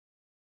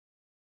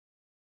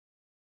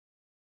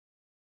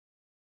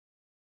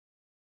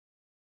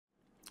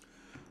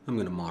I'm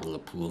going to model a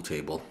pool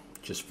table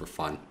just for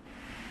fun.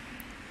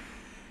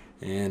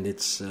 And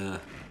it's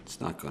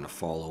not going to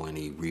follow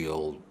any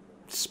real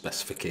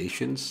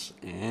specifications,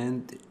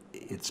 and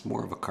it's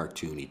more of a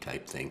cartoony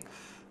type thing.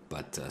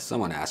 But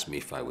someone asked me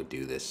if I would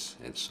do this,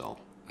 and so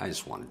I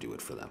just want to do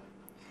it for them.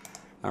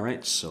 All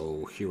right,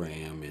 so here I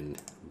am in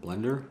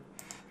Blender.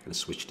 I'm going to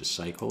switch to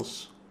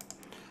cycles.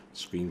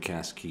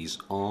 Screencast keys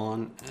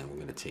on, and we're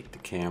going to take the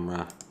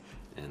camera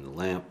and the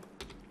lamp,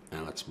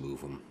 and let's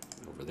move them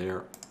over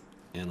there,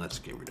 and let's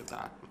get rid of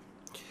that.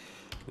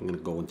 I'm going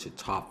to go into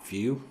top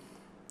view,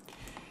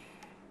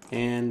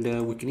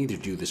 and we can either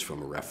do this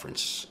from a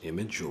reference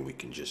image or we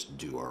can just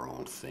do our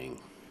own thing,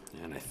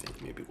 and I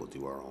think maybe we'll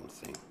do our own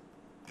thing.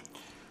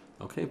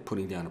 Okay,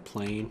 putting down a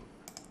plane,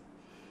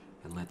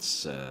 and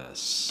let's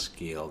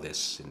scale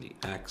this in the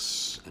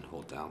X and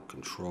hold down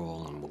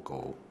Control, and we'll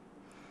go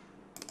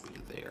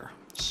there.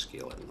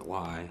 Scale it in the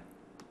Y.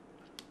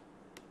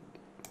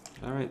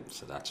 All right,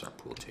 so that's our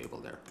pool table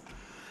there.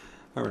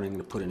 All right, I'm going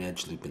to put an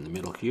edge loop in the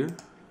middle here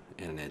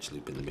and an edge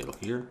loop in the middle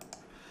here.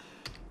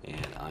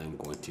 And I'm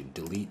going to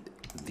delete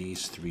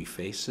these three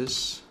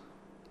faces.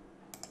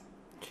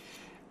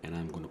 And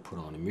I'm going to put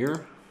on a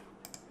mirror.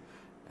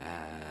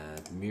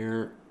 Add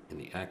mirror in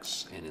the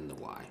X and in the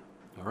Y.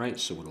 All right,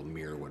 so it'll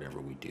mirror whatever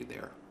we do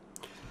there.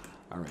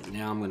 All right,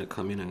 now I'm going to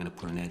come in, I'm going to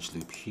put an edge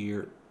loop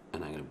here,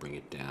 and I'm going to bring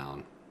it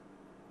down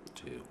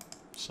to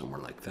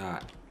somewhere like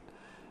that,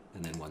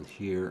 and then one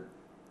here,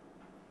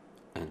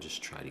 and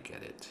just try to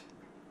get it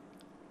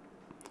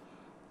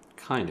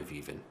kind of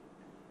even.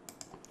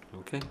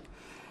 Okay,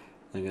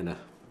 I'm going to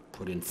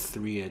put in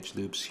 3 edge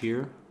loops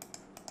here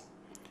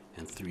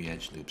and 3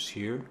 edge loops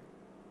here,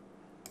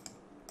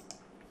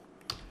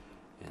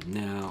 and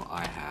now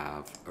I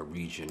have a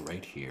region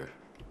right here,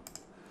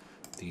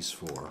 these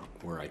 4,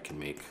 where I can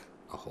make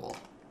a hole.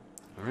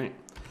 All right,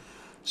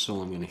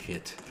 so I'm going to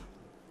hit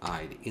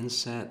I to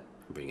inset,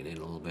 bring it in a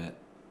little bit.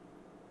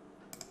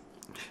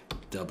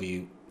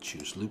 W,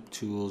 choose loop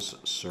tools,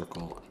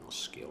 circle, and I'll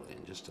scale it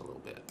in just a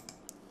little bit.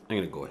 I'm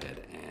going to go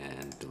ahead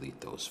and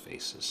delete those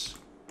faces.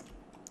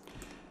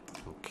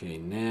 Okay,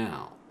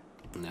 now,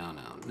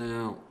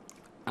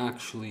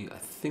 actually, I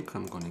think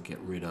I'm going to get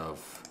rid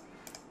of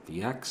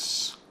the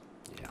X.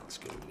 Yeah, let's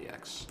get rid of the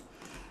X.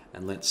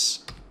 And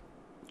let's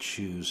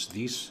choose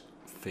these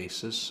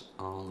faces,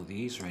 all of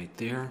these right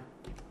there.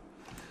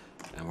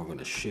 And we're going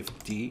to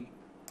Shift D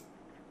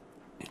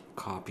and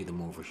copy them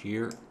over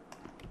here.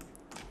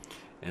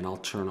 And I'll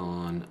turn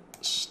on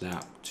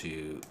snap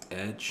to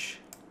edge.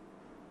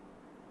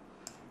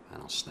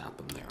 And I'll snap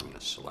them there. I'm going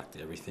to select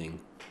everything.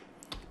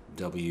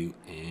 W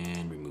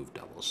and remove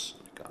doubles.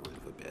 Got rid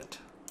of a bit.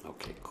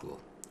 Okay,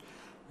 cool.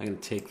 I'm going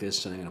to take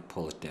this and I'm going to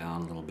pull it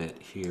down a little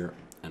bit here.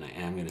 And I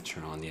am going to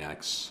turn on the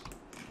X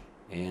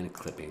and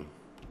clipping.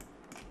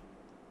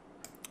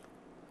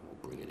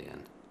 We'll bring it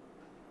in.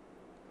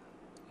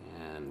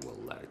 And we'll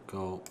let it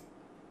go,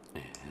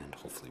 and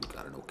hopefully we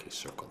got an okay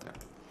circle there.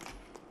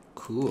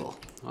 Cool.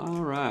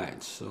 All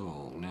right,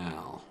 so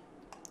now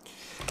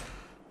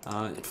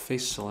in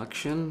face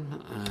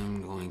selection,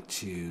 I'm going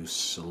to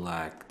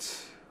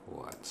select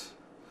what?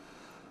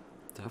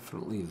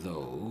 Definitely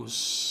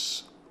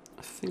those.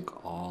 I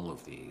think all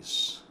of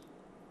these.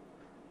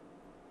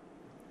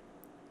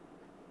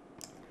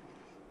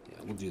 Yeah,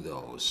 we'll do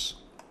those.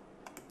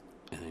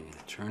 And I'm going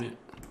to turn it.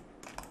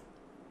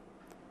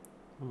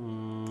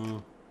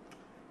 Well,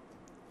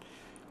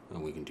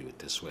 we can do it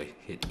this way.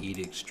 Hit E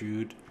to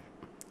extrude,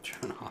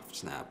 turn off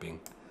snapping,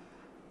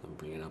 and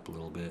bring it up a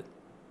little bit.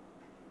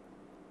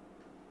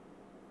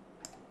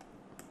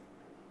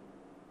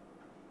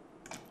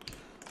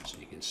 So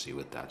you can see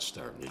what that's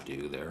starting to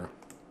do there.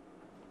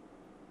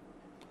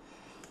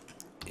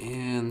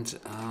 And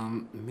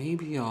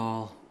maybe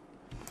I'll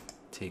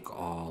take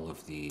all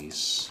of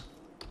these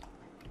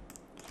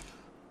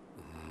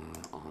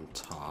on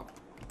top.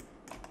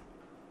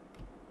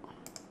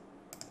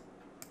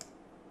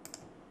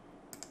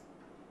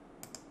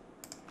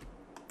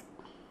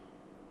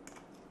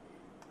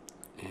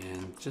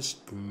 And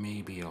just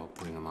maybe I'll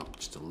bring them up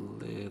just a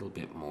little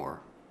bit more.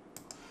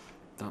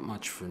 Not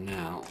much for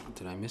now.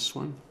 Did I miss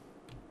one?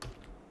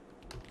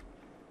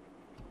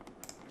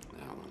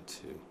 That one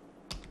too.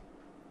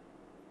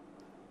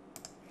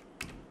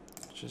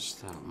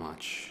 Just that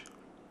much.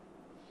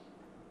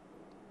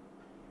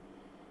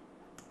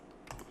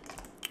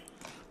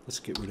 Let's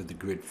get rid of the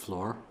grid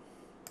floor.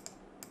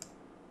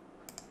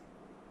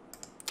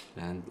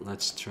 And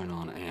let's turn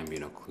on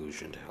ambient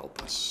occlusion to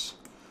help us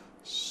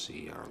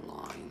see our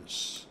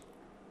lines.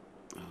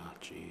 Ah,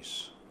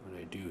 geez, what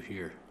did I do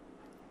here?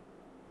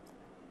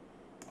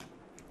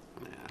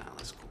 Yeah,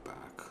 let's go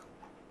back.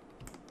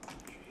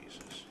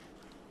 Jesus.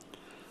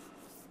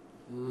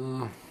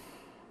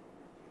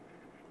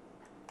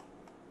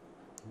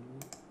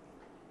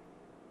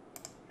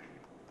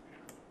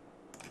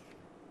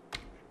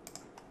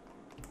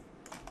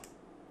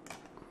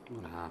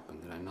 What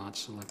happened? Did I not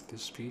select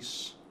this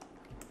piece?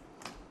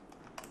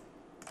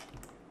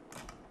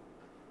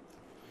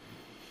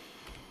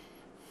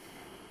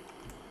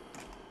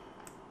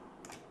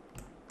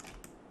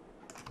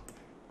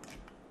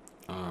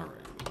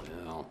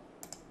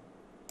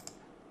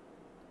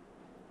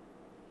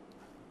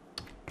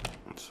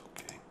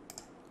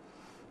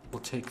 we'll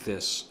take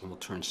this and we'll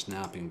turn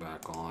snapping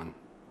back on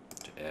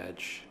to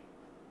edge.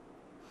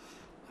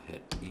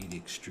 Hit E to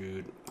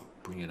extrude,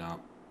 bring it up,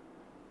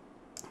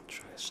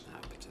 try to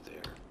snap it to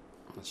there.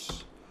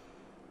 Let's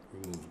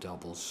remove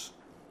doubles.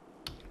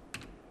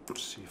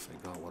 Let's see if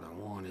I got what I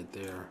wanted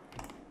there.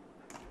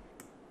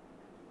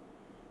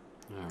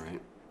 All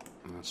right,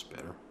 that's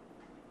better.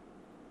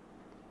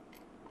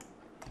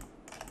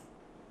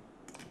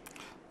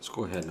 Let's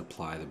go ahead and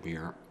apply the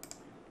mirror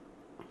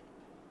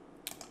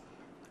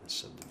and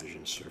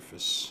subdivision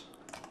surface.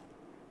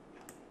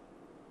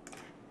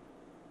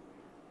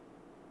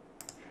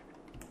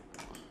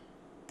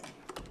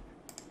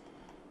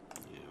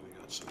 Yeah, we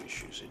got some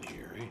issues in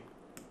here, eh?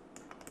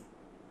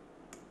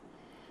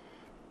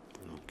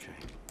 Okay.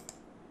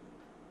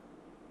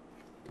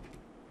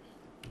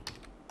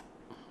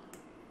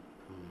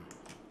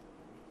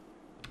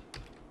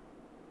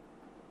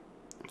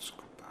 Let's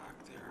go back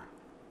there.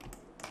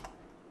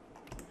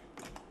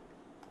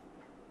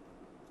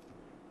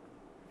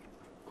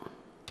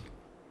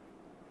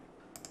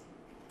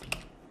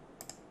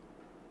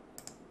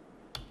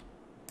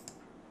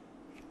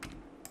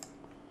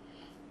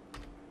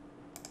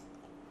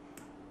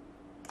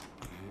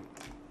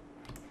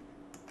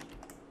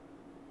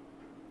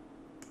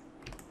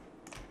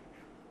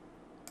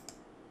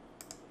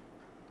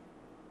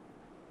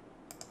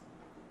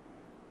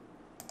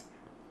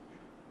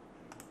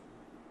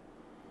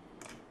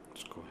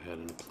 Go ahead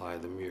and apply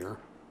the mirror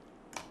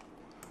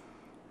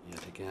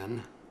yet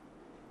again.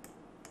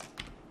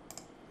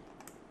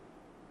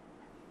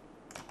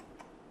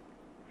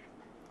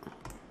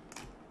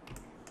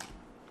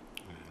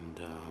 And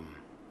I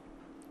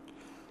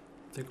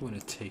think I'm going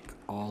to take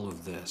all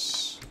of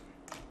this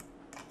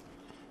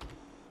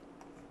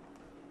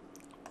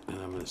and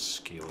I'm going to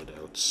scale it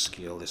out.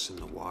 Scale this in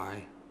the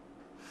Y.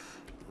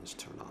 Let's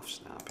turn off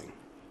snapping.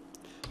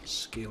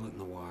 Scale it in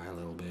the Y a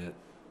little bit.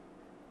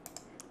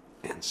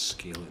 And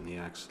scale it in the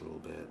X a little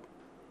bit.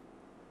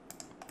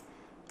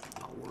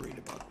 Not worried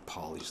about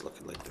polys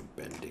looking like they're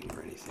bending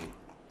or anything.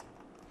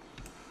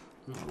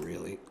 Not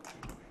really.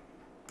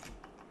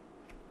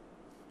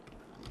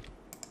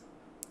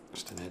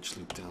 Just an edge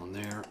loop down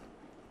there.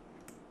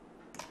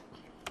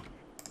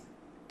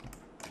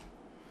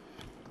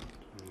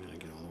 I'm gonna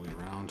get all the way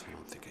around. I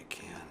don't think I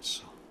can,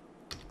 so.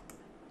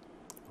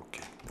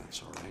 Okay,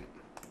 that's all right.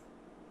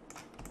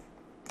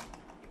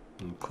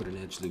 And put an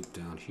edge loop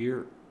down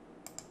here.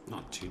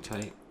 Not too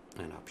tight,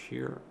 and up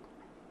here,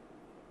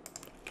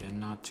 again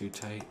not too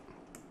tight.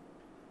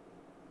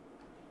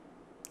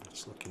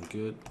 That's looking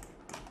good.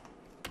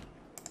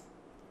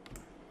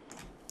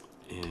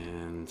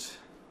 And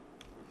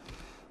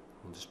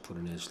we'll just put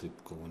an edge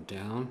loop going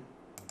down.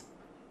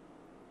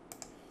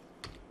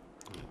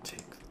 I'm going to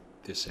take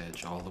this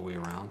edge all the way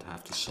around. I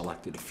have to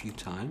select it a few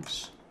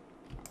times,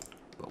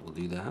 but we'll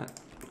do that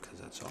because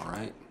that's all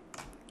right.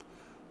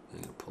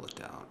 I'm going to pull it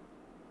down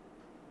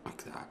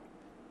like that.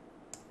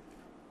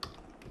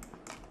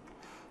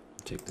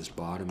 Take this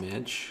bottom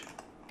edge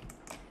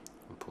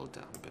and pull it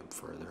down a bit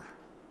further.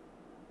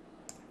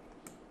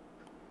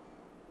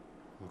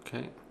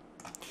 Okay,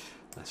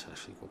 that's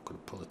actually going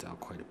to pull it down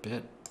quite a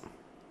bit.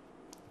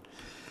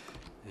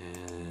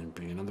 And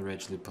bring another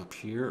edge loop up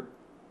here.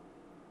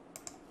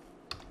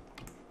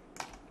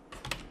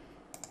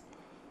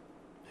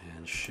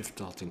 And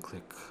Shift Alt and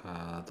click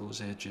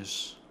those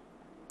edges.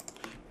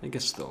 I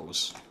guess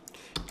those.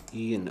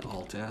 E and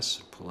Alt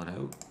S, pull it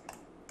out.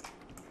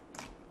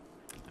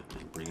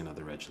 And bring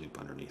another edge loop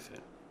underneath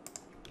it.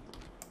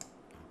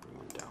 I'll bring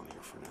one down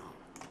here for now.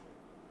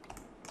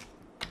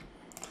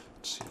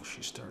 Let's see how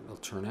she's starting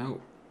to turn out.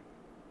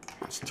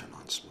 Let's turn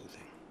on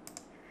smoothing.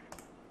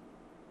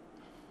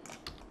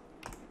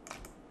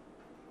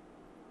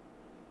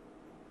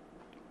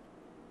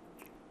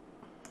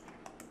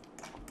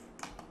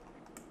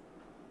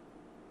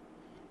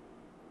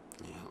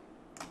 Yeah.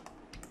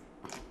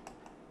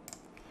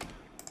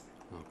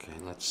 Okay,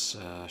 let's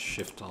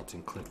Shift Alt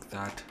and click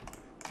that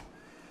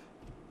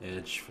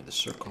edge for the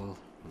circle,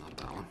 not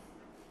that one,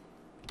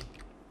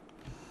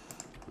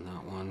 and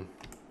that one.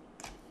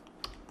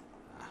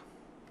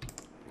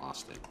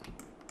 Lost it.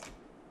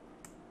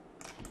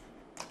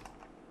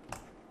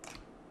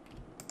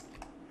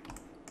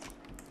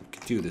 You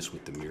could do this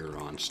with the mirror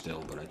on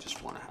still, but I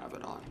just want to have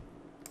it on.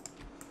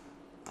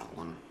 That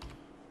one.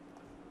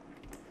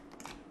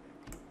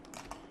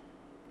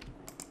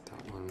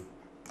 That one.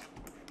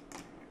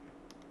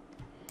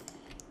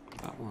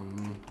 That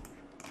one.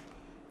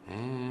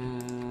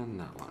 And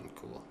that one.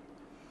 Cool.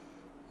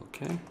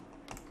 Okay.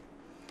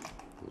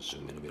 We'll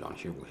zoom in a bit on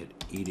here. We'll hit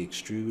E to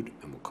extrude,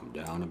 and we'll come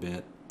down a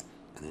bit.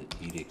 And then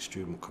E to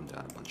extrude, and we'll come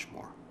down a bunch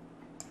more.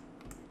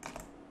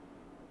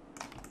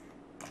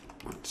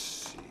 Let's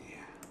see.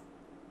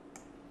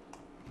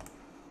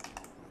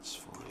 That's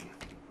fine.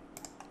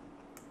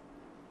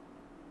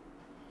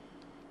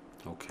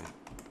 Okay.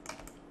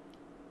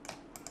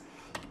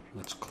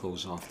 Let's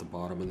close off the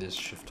bottom of this.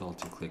 Shift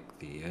Alt and click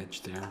the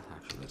edge there.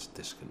 Actually, let's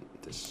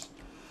disconnect this.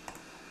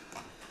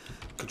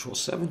 Control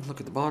 7, look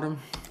at the bottom.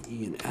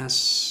 E and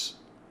S.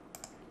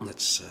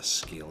 Let's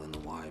scale in the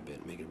Y a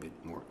bit, make it a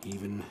bit more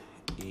even.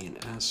 E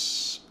and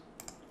S,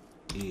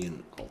 E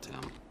and Alt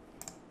M.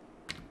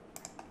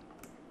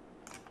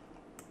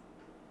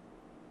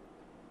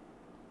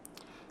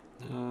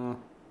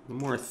 The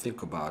more I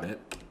think about it,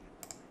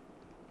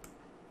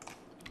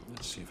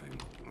 let's see if I can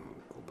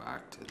go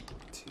back to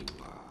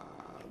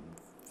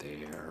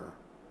there.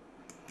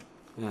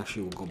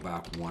 Actually, we'll go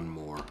back one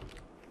more,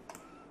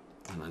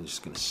 and I'm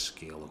just going to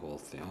scale the whole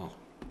thing. Oh,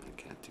 I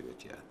can't do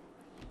it yet.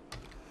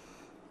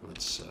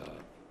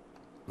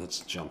 Let's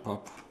jump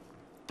up,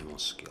 and we'll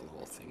scale the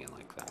whole thing in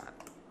like that.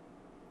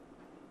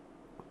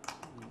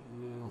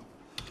 Well,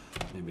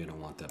 maybe I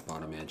don't want that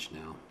bottom edge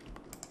now.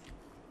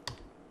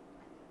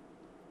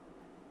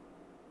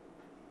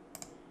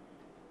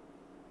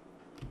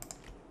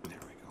 There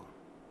we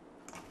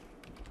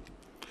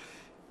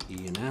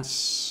go. E and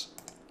S,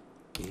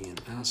 E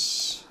and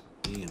S,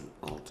 E and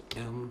Alt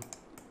M.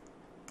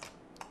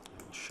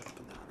 We'll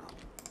sharpen that up.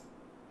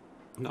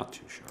 Not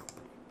too sharp,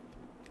 but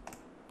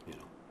you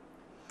know.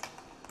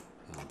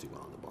 I'll do it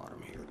on the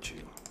bottom here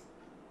too.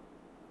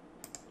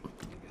 I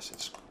guess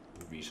it's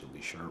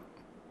reasonably sharp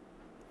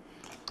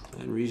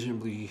and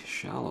reasonably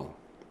shallow.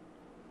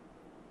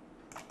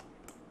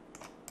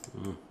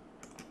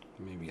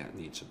 Maybe that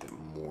needs a bit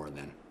more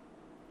then.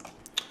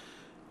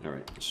 All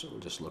right, so we'll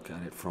just look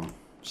at it from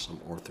some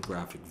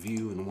orthographic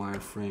view in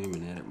wireframe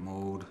and edit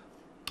mode.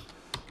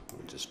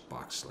 We'll just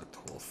box select the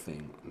whole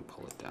thing and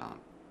pull it down.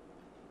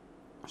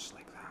 Just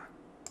like that.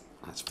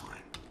 That's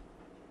fine.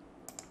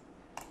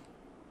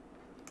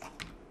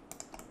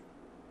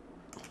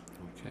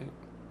 Okay.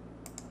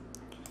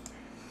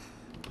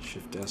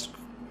 Shift S.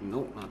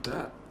 Nope, not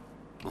that.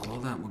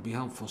 Although that would be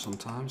helpful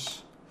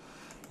sometimes.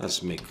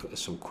 Let's make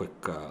some quick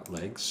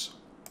legs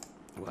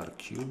out of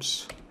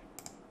cubes.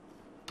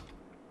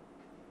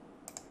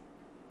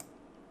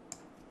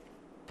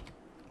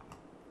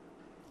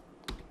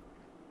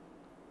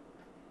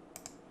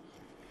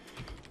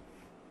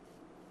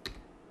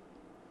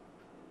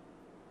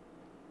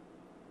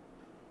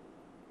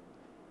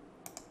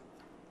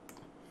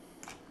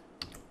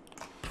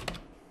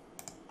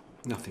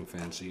 Nothing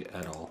fancy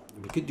at all.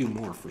 We could do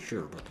more for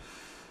sure, but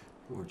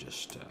we're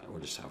just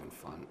having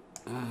fun.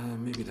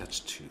 Maybe that's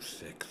too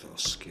thick though.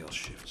 Scale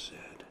Shift Z.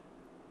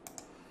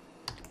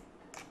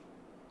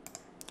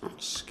 I'll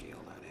scale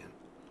that in.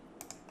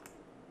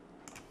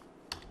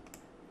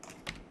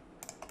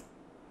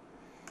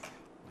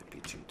 Might be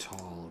too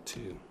tall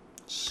too.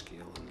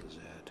 Scale in the Z.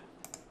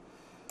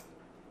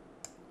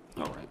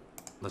 All right,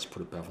 let's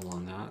put a bevel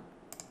on that.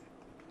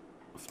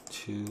 Of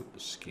 2,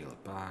 scale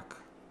it back.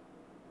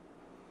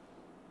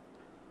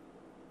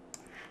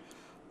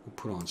 We'll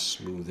put on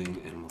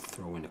smoothing and we'll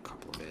throw in a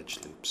couple of edge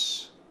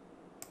loops.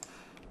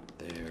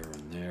 There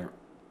and there.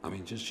 I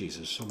mean, just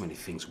Jesus, so many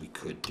things we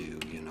could do,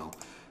 you know.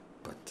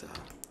 But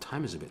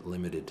time is a bit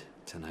limited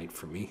tonight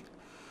for me.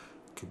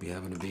 Could be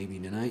having a baby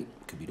tonight.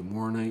 Could be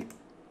tomorrow night.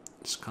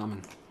 It's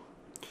coming.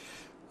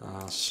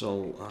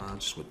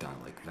 Just with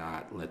that like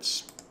that,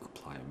 let's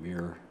apply a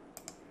mirror.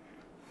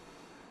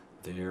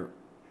 There.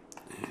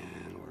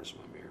 And where's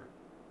my mirror?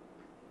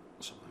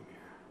 So my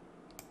mirror.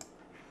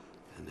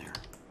 And there.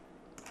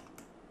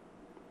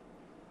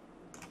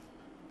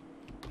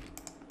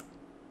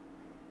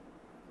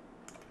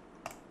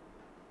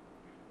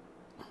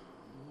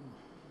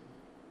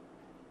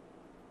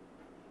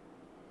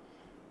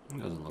 It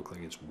doesn't look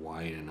like it's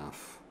wide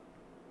enough.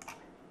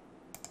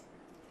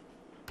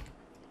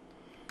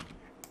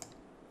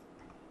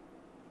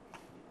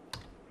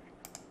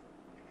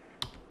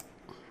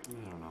 I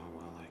don't know how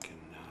well I can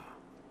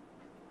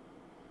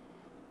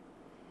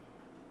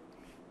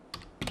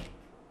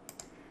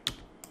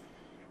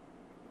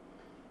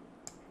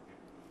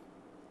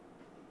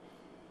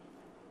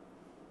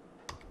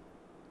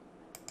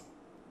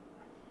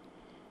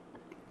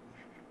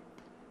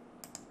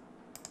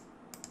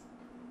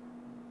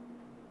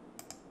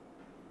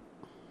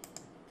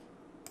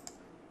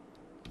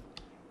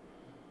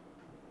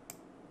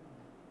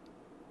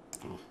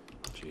oh,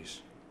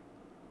 jeez.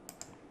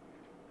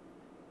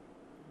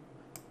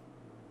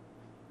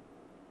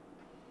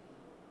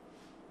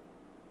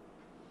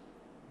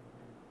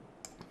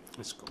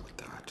 Let's go with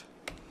that.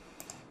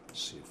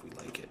 See if we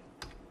like it.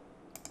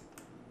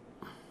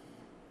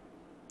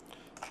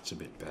 It's a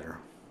bit better.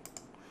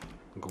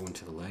 I'll go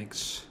into the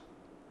legs.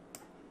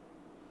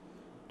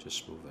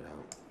 Just move it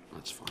out.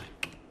 That's fine.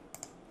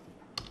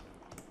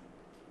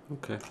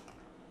 Okay.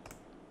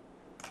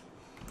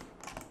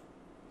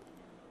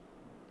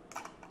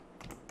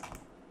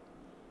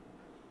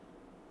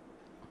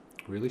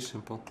 Really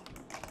simple.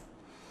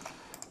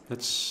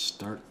 Let's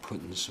start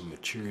putting some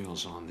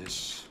materials on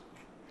this.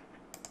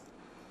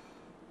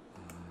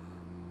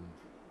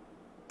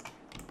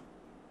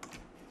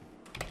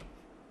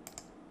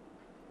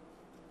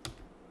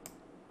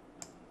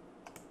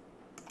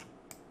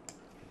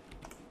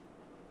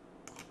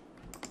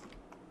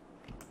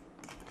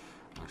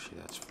 Actually,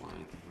 that's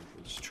fine.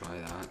 Let's try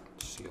that.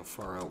 See how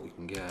far out we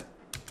can get.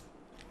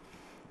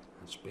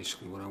 That's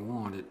basically what I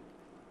wanted.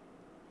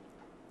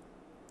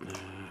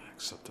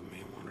 except I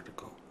may want it to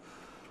go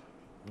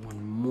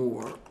one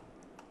more.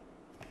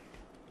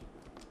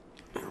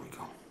 There we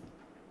go.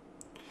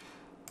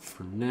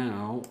 For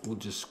now, we'll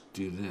just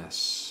do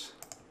this.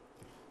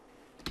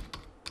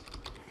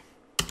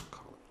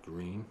 Call it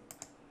green.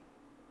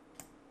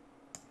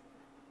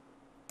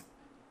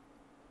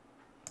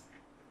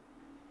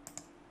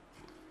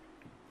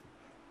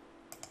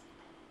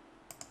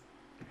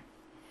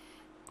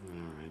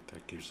 Alright,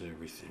 that gives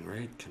everything,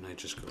 right? Can I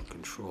just go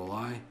Control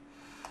I,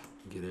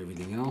 get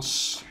everything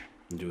else,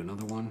 and do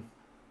another one?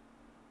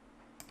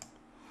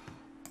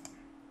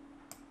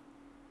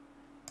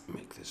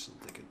 Make this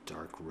like a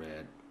dark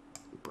red,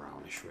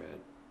 brownish red.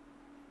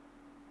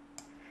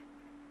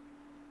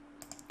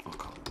 I'll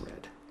call it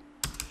red.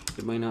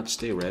 It might not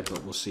stay red,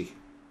 but we'll see.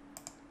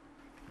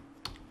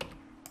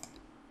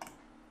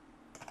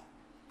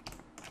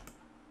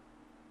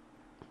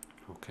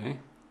 Okay.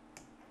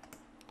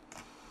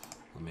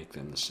 I'll make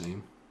them the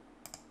same.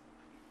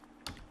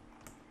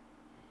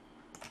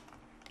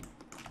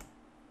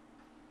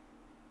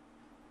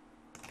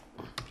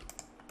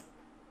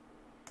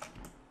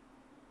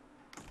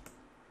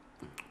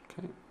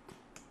 Okay.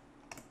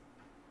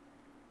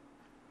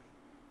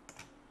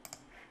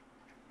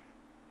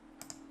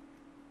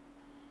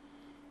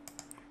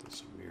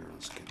 That's a mirror.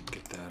 Let's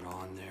get that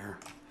on there.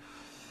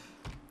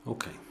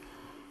 Okay.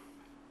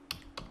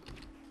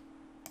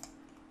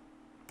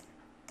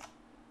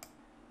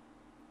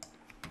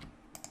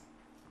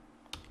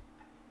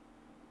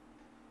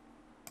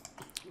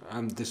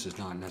 This is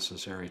not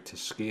necessary to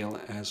scale,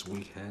 as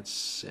we had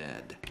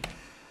said.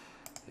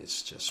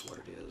 It's just what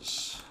it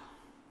is.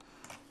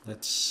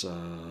 Let's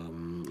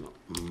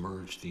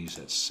merge these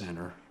at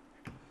center.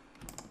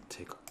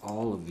 Take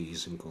all of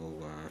these and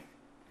go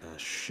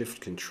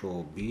Shift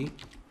Control B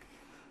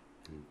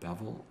and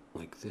bevel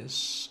like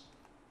this.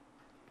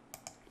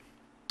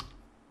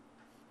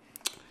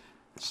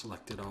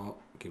 Select it all,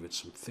 give it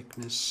some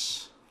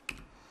thickness.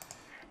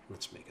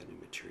 Let's make a new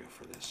material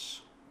for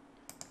this.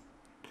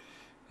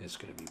 It's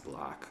going to be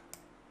black,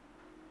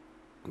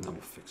 and then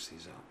we'll fix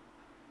these up.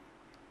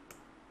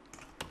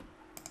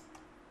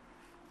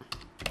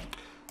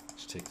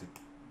 Let's take the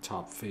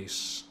top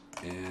face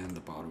and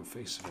the bottom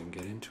face if I can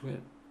get into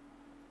it.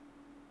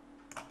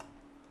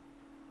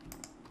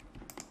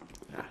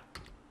 Yeah.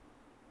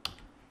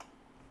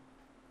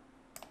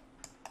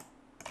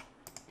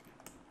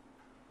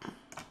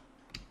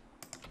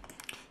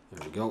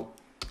 There we go.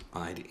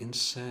 I'd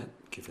inset,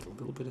 give it a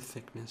little bit of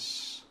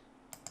thickness.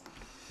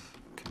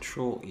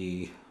 Control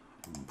E,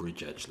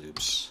 bridge edge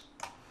loops.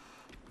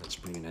 Let's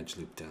bring an edge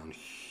loop down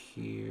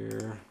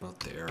here, about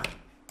there,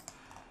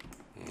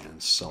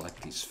 and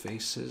select these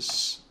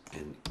faces,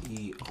 and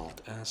E,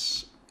 Alt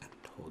S, and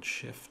hold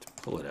Shift,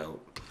 pull it out.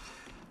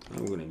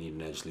 And we're going to need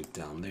an edge loop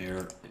down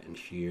there and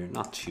here,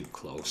 not too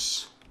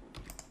close.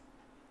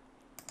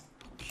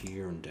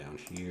 Here and down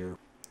here,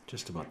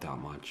 just about that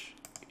much.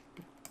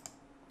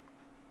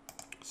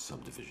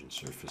 Subdivision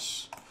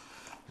surface.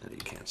 You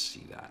can't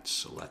see that,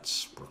 so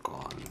let's work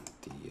on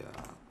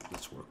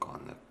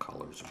the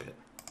colors a bit.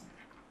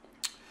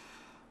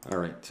 All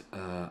right,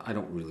 I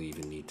don't really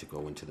even need to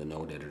go into the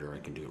node editor. I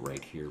can do it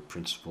right here.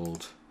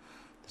 Principled.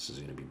 This is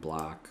going to be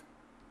black,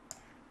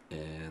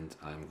 and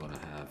I'm going to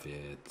have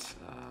it.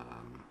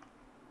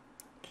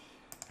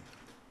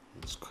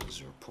 Let's go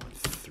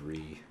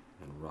 0.3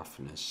 and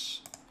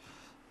roughness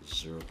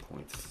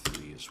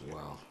 0.3 as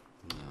well.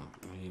 Now,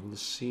 are you able to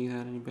see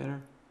that any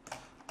better?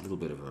 A little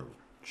bit of a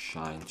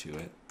shine to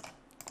it.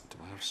 Do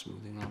I have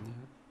smoothing on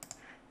that?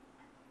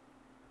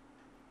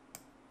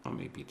 Or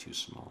maybe too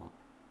small.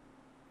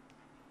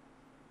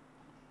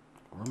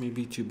 Or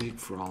maybe too big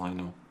for all I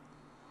know.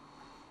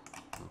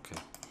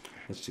 Okay,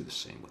 let's do the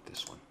same with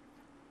this one.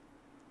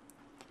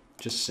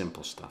 Just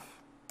simple stuff.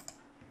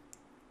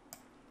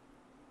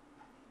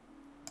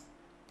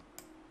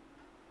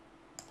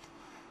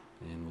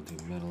 And we'll do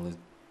metal at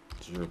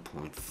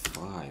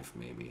 0.5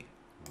 maybe.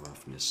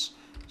 Roughness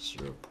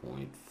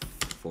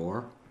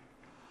 0.4.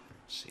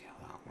 See how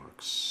that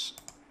works.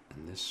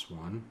 And this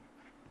one,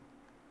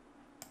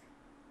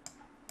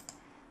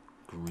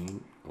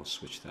 green, we'll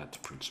switch that to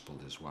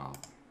principled as well.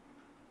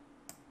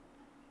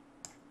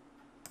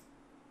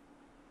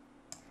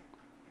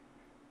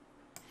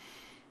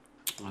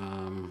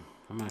 I'm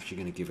actually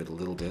going to give it a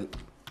little bit.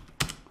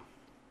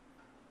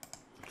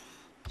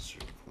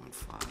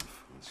 0.5.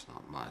 That's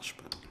not much,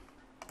 but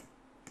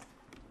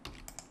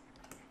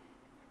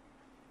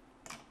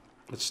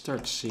let's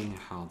start seeing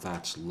how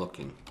that's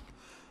looking.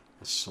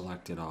 Let's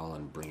select it all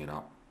and bring it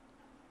up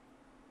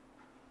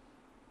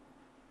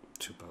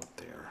to about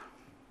there.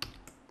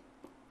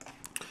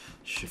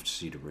 Shift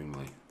C to bring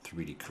my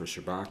 3D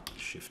cursor back.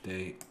 Shift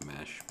A,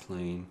 mesh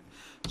plane,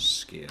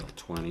 scale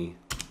 20.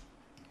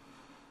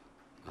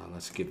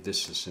 Let's give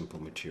this a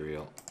simple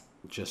material,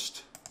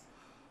 just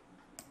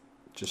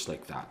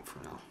like that for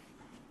now.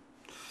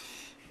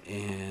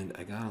 And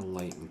I got a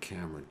light in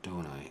camera,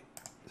 don't I?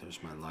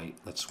 There's my light.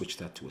 Let's switch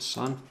that to a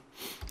sun.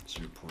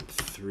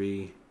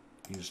 0.3.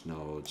 Use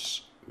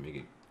nodes. Make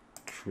it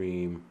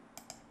cream.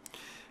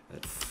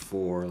 at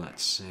 4,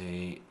 let's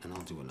say, and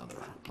I'll do another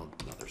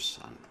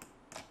sun.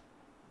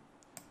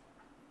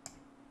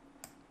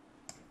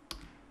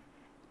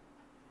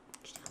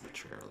 Just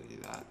arbitrarily do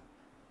that.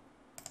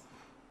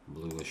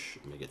 Bluish,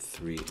 make it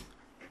 3.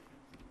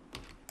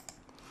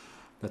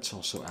 Let's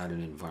also add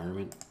an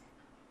environment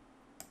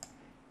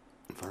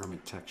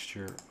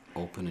texture,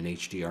 open an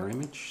HDR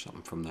image,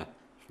 something from the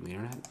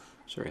internet.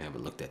 Sorry, I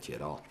haven't looked at you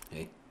at all.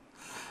 Hey,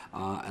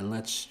 and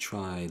let's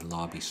try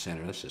lobby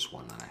center. This is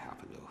one that I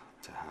happen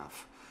to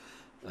have.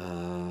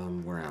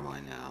 Where am I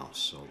now?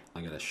 So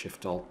I got to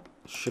shift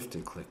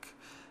and click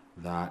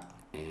that,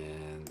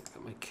 and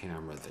got my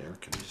camera there.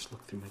 Can I just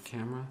look through my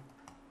camera?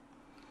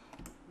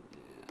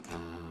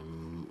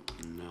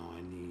 No,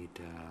 I need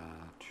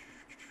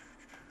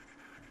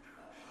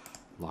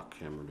lock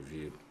camera to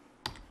view.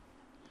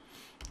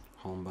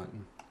 Home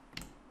button.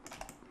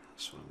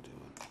 That's what I'm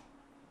doing.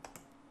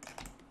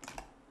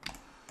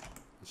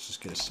 Let's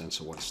just get a sense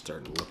of what it's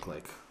starting to look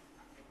like.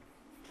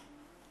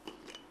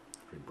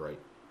 Pretty bright.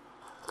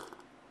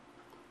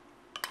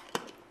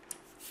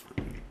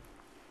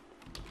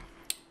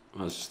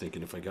 I was just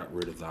thinking if I got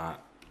rid of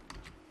that,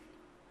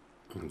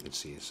 you can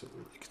see it's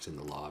like it's in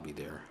the lobby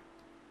there.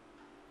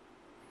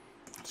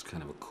 It's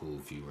kind of a cool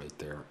view right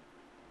there.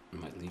 I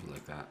might leave it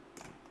like that.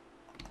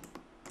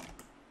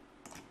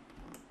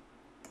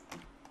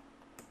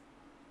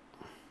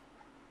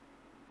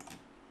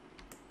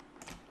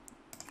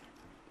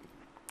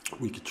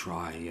 We could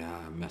try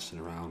messing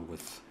around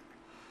with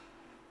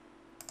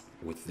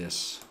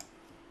this.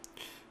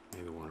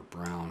 Maybe want a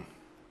brown.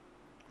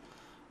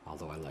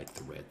 Although I like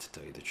the red, to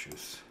tell you the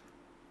truth.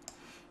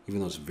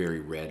 Even though it's very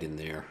red in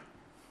there.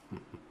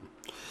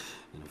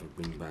 And if I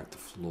bring back the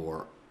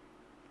floor,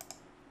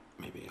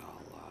 maybe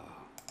I'll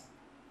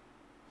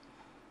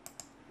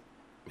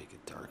make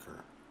it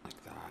darker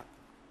like that.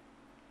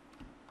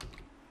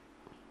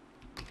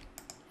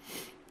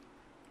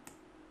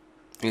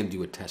 I'm going to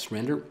do a test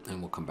render and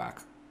we'll come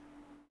back.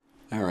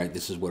 All right,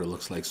 this is what it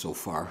looks like so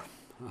far.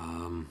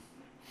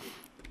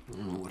 I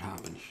don't know what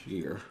happened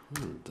here.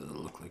 It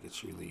doesn't look like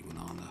it's really even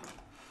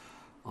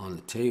on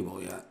the table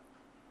yet.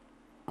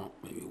 Oh,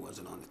 maybe it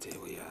wasn't on the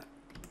table yet.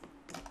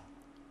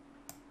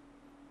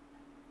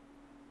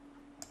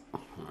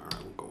 All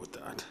right, we'll go with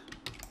that.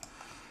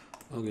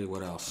 Okay,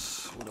 what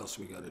else? What else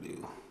we got to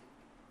do?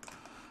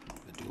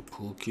 Gotta do a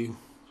pool cue.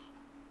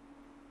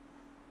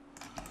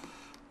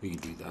 We can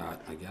do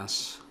that, I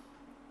guess.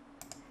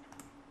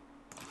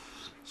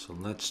 So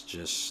let's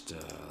just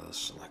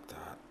select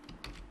that.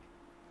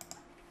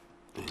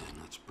 And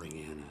let's bring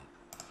in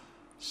a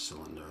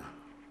cylinder.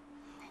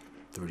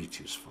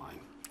 32 is fine.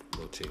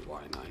 Rotate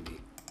Y90.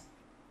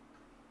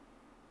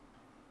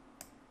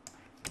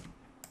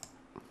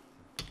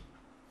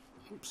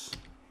 Oops.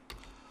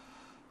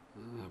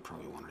 I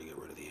probably wanted to get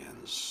rid of the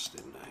ends,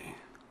 didn't I?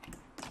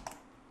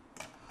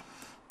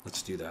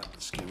 Let's do that.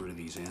 Let's get rid of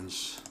these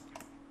ends.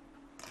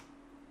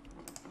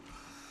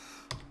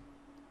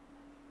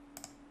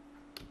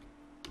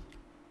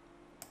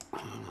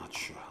 I'm not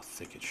sure how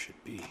thick it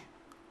should be.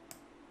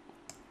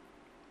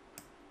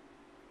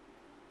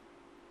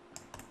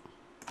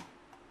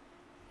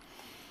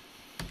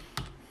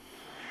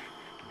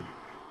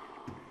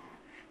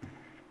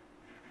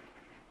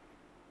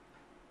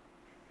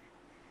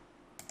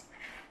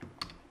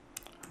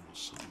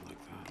 Something like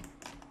that.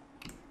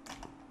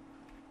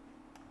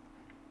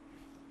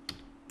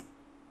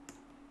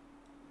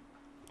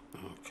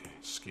 Okay,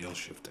 scale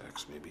shift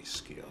X, maybe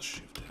scale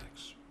shift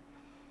X.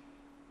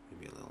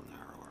 Maybe a little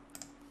narrower.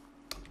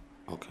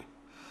 Okay,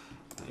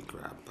 I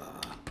grab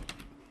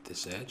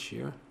this edge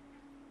here,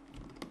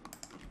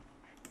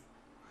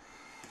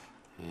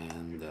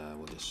 and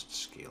we'll just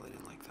scale it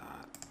in like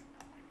that.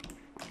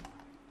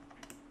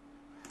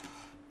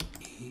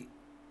 E,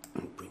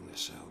 and bring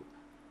this out.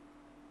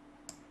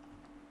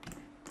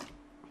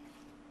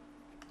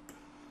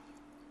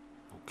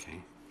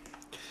 Okay.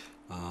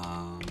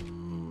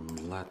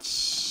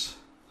 Let's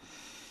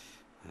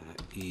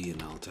E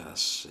and Alt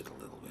S it a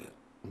little bit.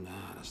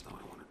 Nah, that's not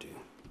what I want to do.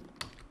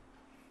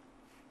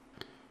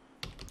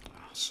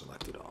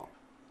 Select it all.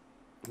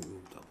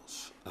 Move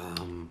doubles. Now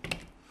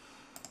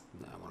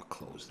I want to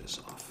close this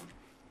off.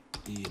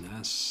 E and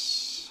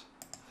S.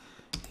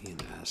 E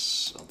and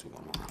S. I'll do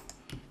one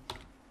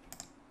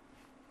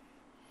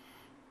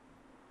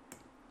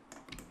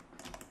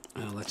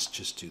more. Let's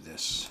just do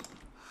this.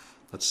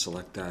 Let's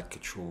select that.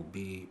 Control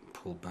B.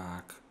 Pull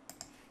back.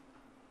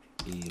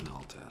 E and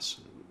Alt S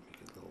and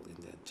make a little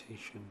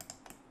indentation.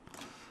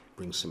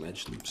 Bring some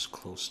edge loops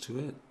close to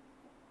it.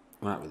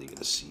 I'm not really going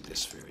to see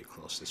this very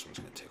close. This one's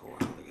going to take a while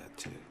to get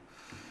to.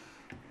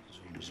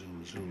 Zoom,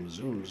 zoom, zoom,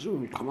 zoom,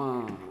 zoom. Come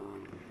on.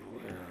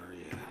 Where are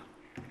you?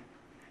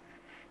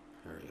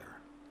 There you are.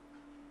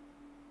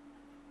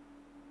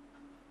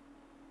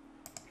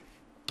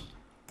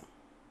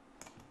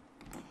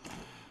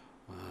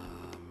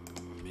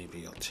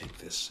 Maybe I'll take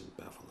this and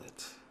bevel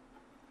it.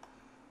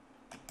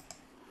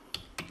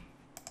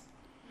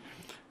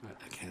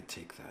 I can't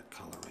take that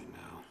color right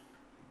now.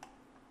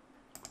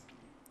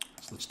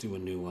 So let's do a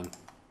new one.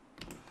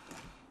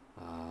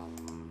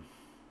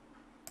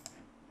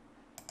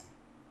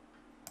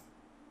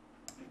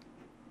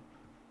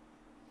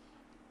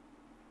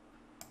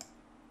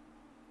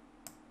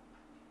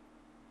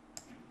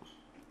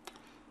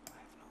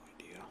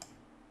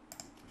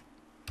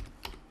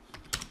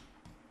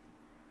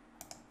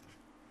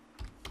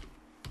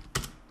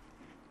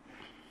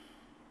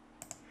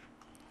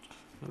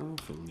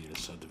 we'll need a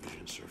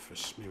subdivision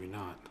surface. Maybe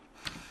not.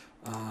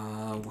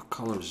 What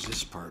color is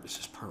this part? Is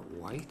this part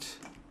white?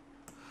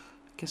 I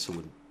guess it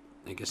would.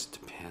 I guess it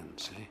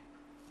depends, eh?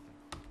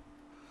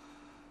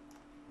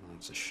 Well,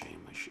 that's a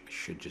shame. I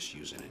should just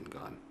use an end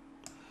gun.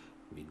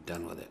 Be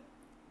done with it.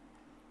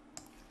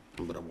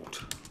 But I won't.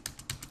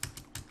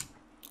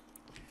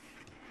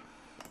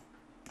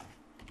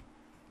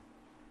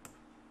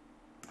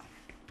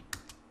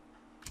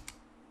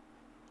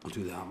 I'll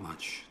do that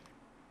much.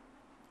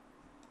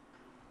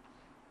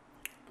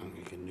 I'll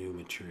make a new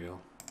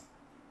material.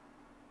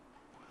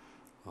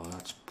 Oh,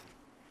 that's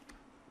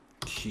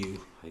Q,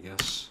 I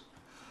guess.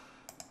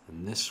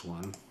 And this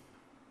one,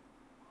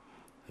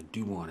 I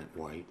do want it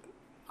white.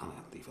 I'm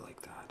gonna leave it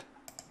like that.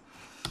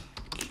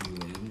 Q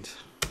end.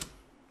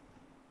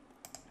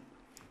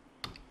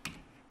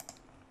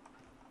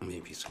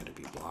 Maybe it's gonna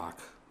be black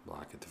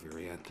at the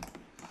very end.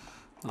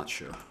 Not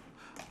sure.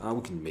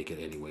 We can make it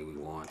any way we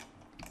want.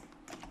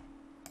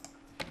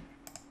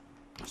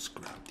 Let's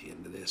grab the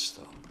end of this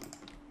though.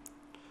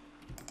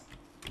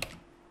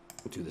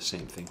 We'll do the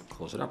same thing,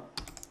 close it up.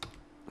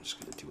 I'm just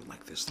gonna do it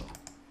like this though.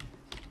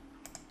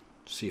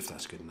 See if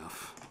that's good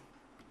enough.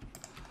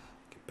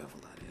 Can bevel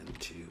that in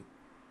too.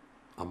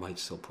 I might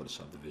still put a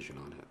subdivision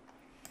on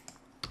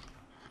it.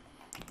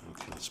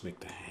 Okay, let's make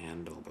the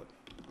handle, but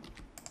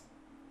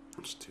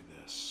let's do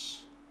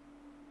this.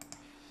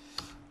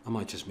 I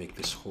might just make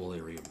this whole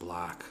area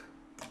black.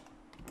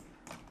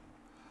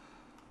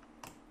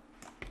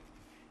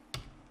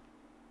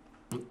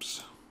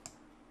 Oops.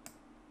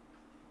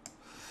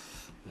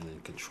 And then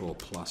Control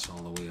plus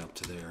all the way up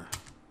to there.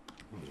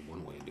 That was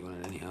one way of doing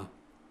it anyhow.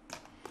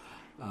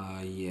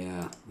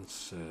 Yeah,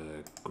 let's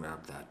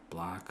grab that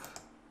black.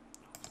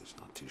 It's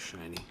not too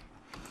shiny.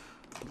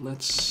 But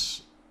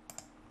let's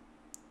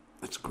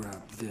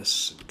grab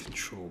this and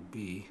Control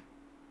B.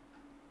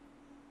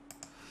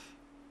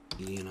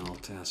 E and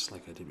Alt S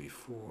like I did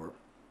before.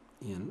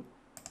 In.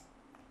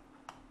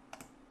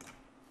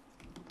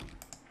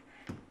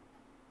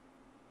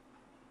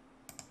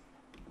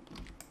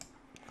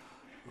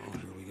 Oh,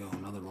 here we go,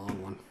 another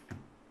long one.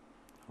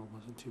 Oh, it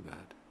wasn't too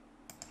bad.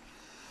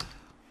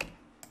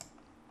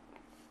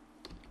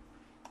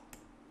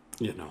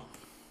 You know,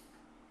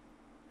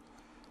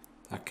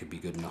 that could be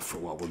good enough for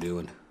what we're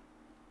doing.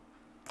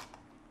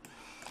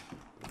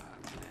 I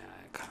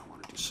kind of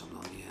want to do something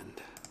on the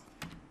end.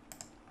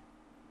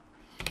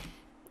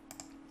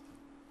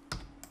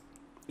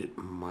 It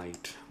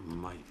might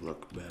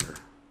look better.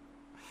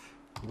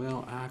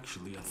 Well,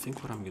 actually, I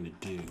think what I'm going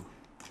to do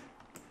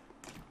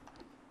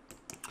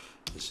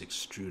is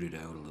extrude it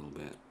out a little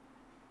bit.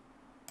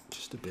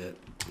 Just a bit.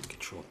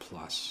 Control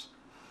plus.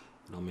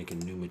 And I'll make a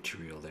new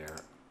material there.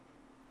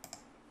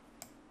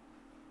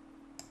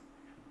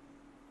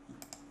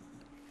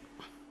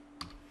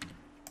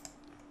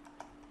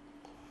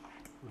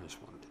 I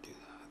just wanted to do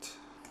that.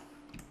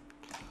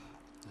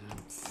 And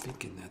I'm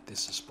thinking that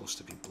this is supposed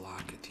to be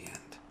black at the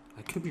end.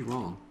 I could be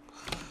wrong.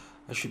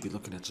 I should be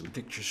looking at some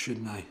pictures,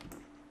 shouldn't I?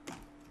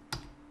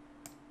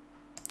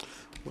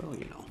 Well,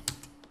 you know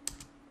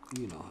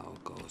how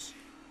it goes.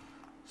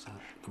 Is that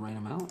the right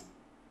amount?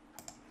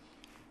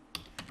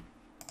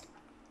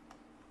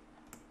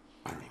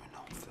 I don't even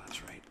know if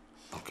that's right.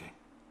 Okay.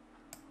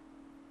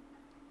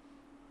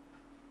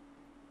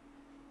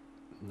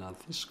 Now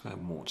this guy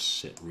won't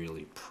sit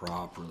really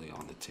properly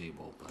on the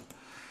table, but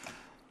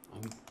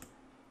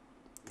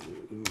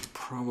we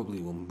probably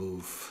will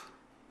move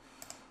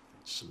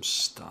some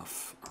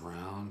stuff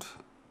around.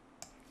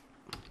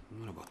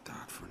 What about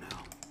that for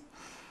now?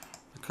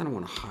 I kind of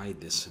want to hide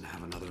this and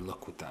have another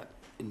look with that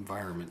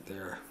environment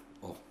there.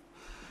 Oh,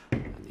 I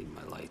need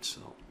my light,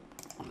 so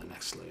on the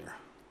next layer.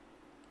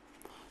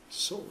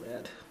 So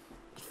red.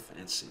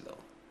 Fancy though.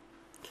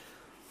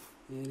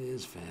 It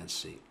is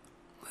fancy.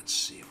 Let's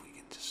see if we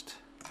can just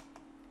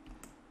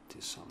do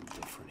something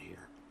different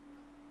here.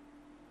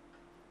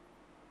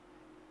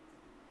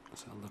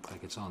 Does that look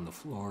like it's on the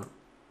floor?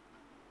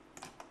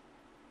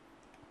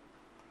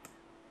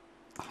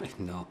 I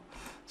know.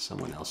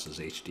 Someone else's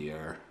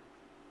HDR.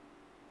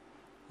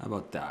 How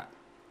about that?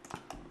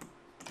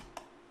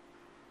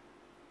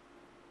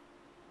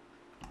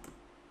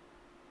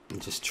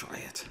 And just try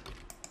it.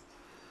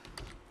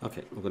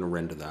 Okay, we're going to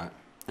render that,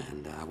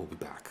 and we'll be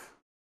back.